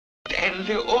And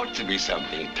there ought to be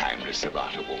something timeless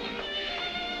about a woman.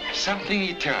 Something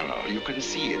eternal. You can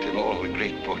see it in all the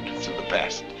great portraits of the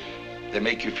past. They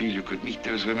make you feel you could meet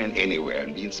those women anywhere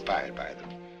and be inspired by them.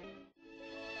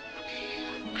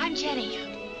 I'm Jennie.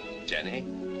 Jennie?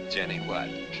 Jennie what?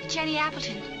 Jennie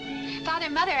Appleton. Father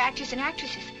and mother are actors and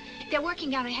actresses. They're working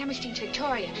down at Hammerstein's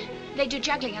Victoria. They do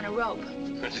juggling on a rope.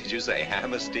 Did you say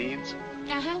Hammerstein's?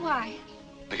 Uh-huh, why?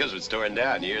 Because it was torn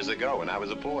down years ago when I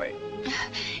was a boy.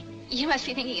 You must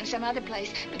be thinking of some other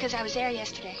place, because I was there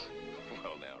yesterday.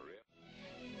 Well, now,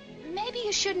 really? Maybe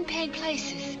you shouldn't paint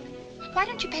places. Why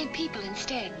don't you paint people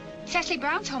instead? Cecily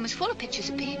Brown's home is full of pictures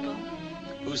of people.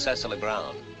 Who's Cecily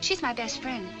Brown? She's my best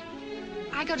friend.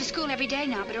 I go to school every day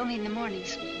now, but only in the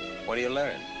mornings. What do you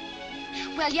learn?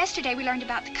 Well, yesterday we learned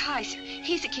about the Kaiser.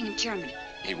 He's the king of Germany.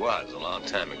 He was a long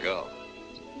time ago.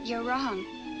 You're wrong.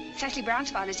 Cecily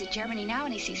Brown's father's in Germany now,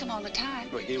 and he sees him all the time.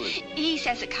 Well, He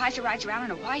says the Kaiser rides around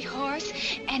on a white horse,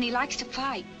 and he likes to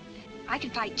fight. I can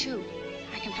fight, too.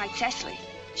 I can fight Cecily.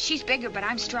 She's bigger, but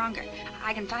I'm stronger.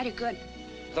 I can fight her good.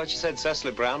 I thought you said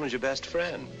Cecily Brown was your best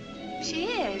friend. She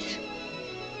is.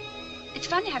 It's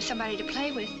fun to have somebody to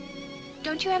play with.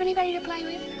 Don't you have anybody to play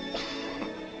with?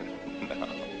 No.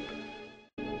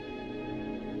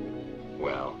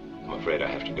 Well, I'm afraid I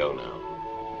have to go now.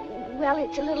 Well,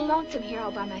 it's a little lonesome here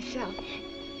all by myself.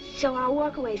 So I'll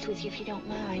walk a ways with you if you don't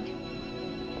mind.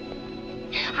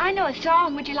 I know a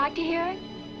song. Would you like to hear it?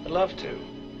 I'd love to.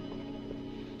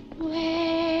 Where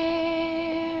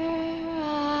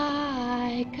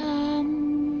I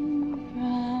come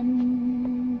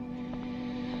from,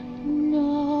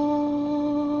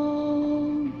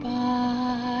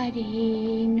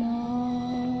 nobody knows.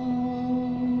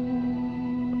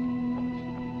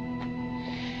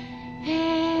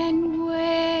 And where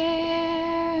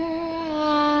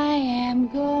I am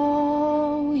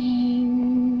going,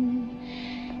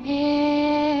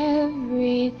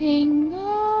 everything goes.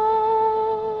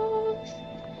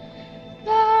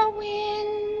 The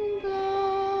wind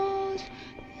blows,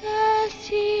 the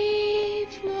sea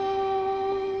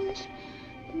flows,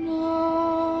 nobody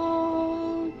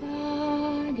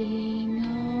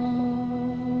knows.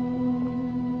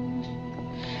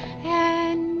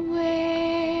 And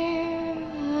where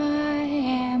I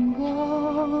am going,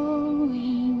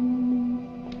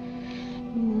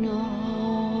 nobody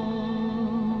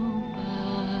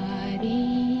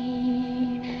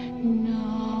knows.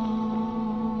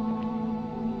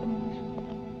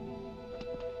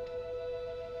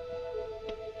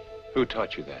 Who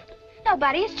taught you that?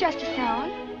 Nobody, it's just a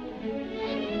song.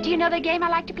 Do you know the game I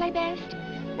like to play best?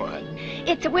 What?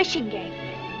 It's a wishing game.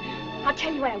 I'll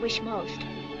tell you what I wish most.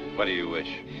 What do you wish?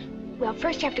 Well,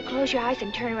 first you have to close your eyes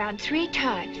and turn around 3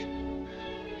 times.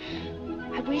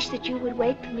 I wish that you would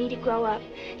wait for me to grow up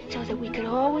so that we could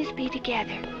always be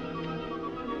together.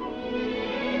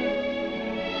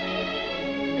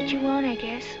 But you won't, I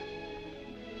guess.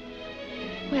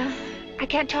 Well, I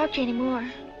can't talk to you anymore.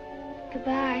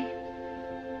 Goodbye.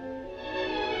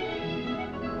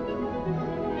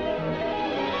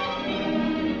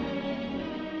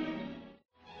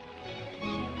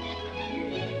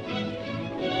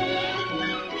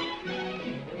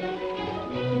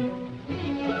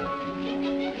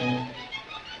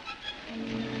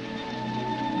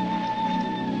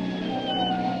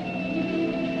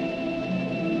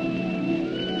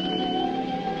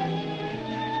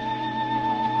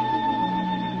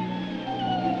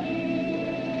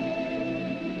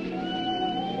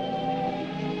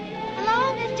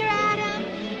 Hello, Mr. Adams.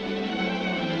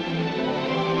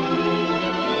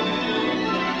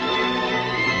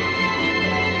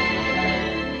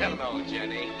 Hello,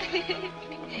 Jennie.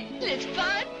 It's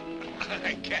fun.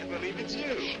 I can't believe it's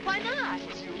you. Why not?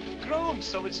 You've grown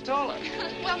so much taller.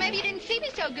 Well, maybe you didn't see me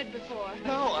so good before.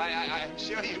 No, I'm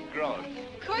sure you've grown.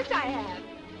 Of course I have.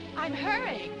 I'm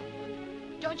hurrying.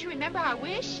 Don't you remember our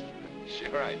wish?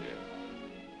 Sure I do.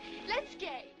 Let's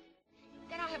skate.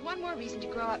 Then I'll have one more reason to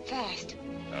grow up fast.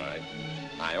 All right.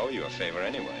 I owe you a favor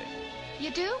anyway.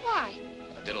 You do? Why?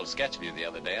 I did a little sketch of you the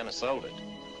other day and I sold it.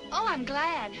 Oh, I'm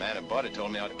glad. The man who bought it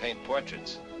told me how to paint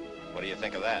portraits. What do you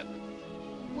think of that?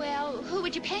 Well, who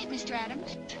would you paint, Mr.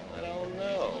 Adams? I don't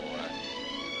know.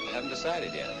 I haven't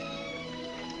decided yet.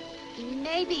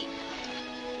 Maybe.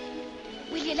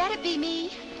 Will you let it be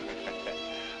me?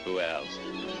 Who else?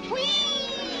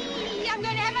 Whee! I'm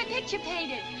going to have my picture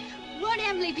painted. Won't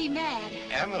Emily be mad?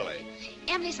 Emily.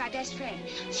 Emily's my best friend.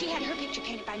 She had her picture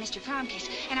painted by Mr. Fromkiss,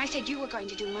 and I said you were going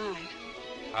to do mine.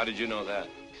 How did you know that?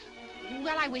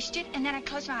 Well, I wished it, and then I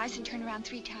closed my eyes and turned around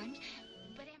 3 times.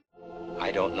 But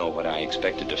I don't know what I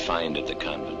expected to find at the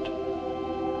convent.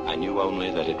 I knew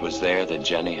only that it was there that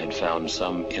Jennie had found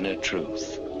some inner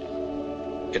truth.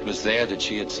 It was there that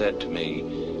she had said to me,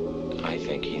 "I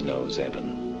think he knows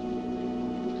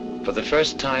Evan." For the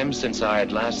first time since I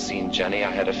had last seen Jennie,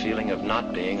 I had a feeling of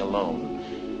not being alone.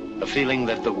 A feeling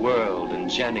that the world and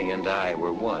Jennie and I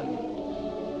were one.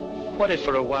 What if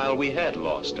for a while we had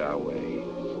lost our way?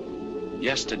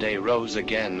 Yesterday rose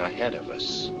again ahead of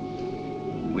us.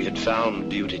 We had found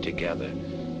beauty together,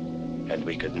 and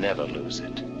we could never lose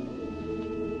it.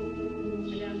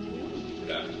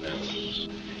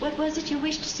 What was it you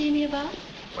wished to see me about?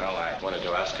 Well, I wanted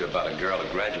to ask you about a girl who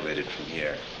graduated from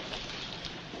here.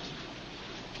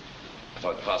 I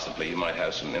thought possibly you might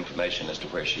have some information as to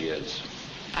where she is.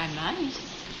 I might.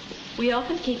 We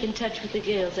often keep in touch with the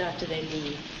girls after they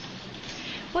leave.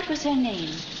 What was her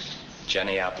name?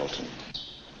 Jennie Appleton.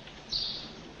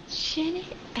 Jennie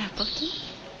Appleton?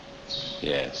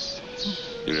 Yes.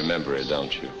 You remember her,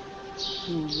 don't you?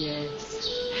 Yes.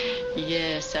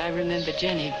 Yes, I remember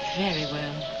Jennie very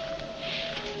well.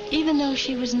 Even though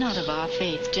she was not of our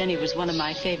faith, Jennie was one of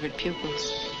my favorite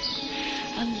pupils.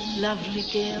 A lovely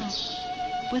girl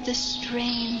with a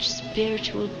strange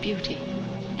spiritual beauty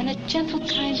and a gentle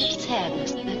kind of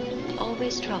sadness that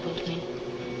always troubled me.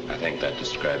 I think that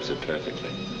describes her perfectly.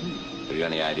 Have you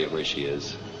any idea where she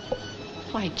is?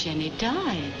 Why, Jennie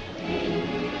died.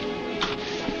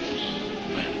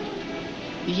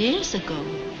 When? Years ago.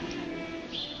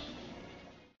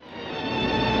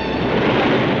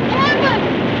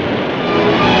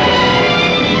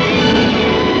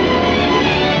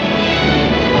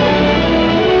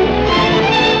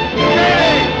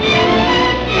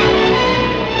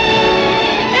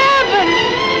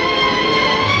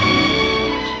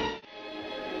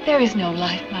 There is no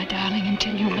life, my darling,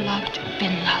 until you are loved,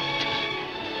 been loved.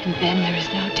 And then there is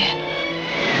no death.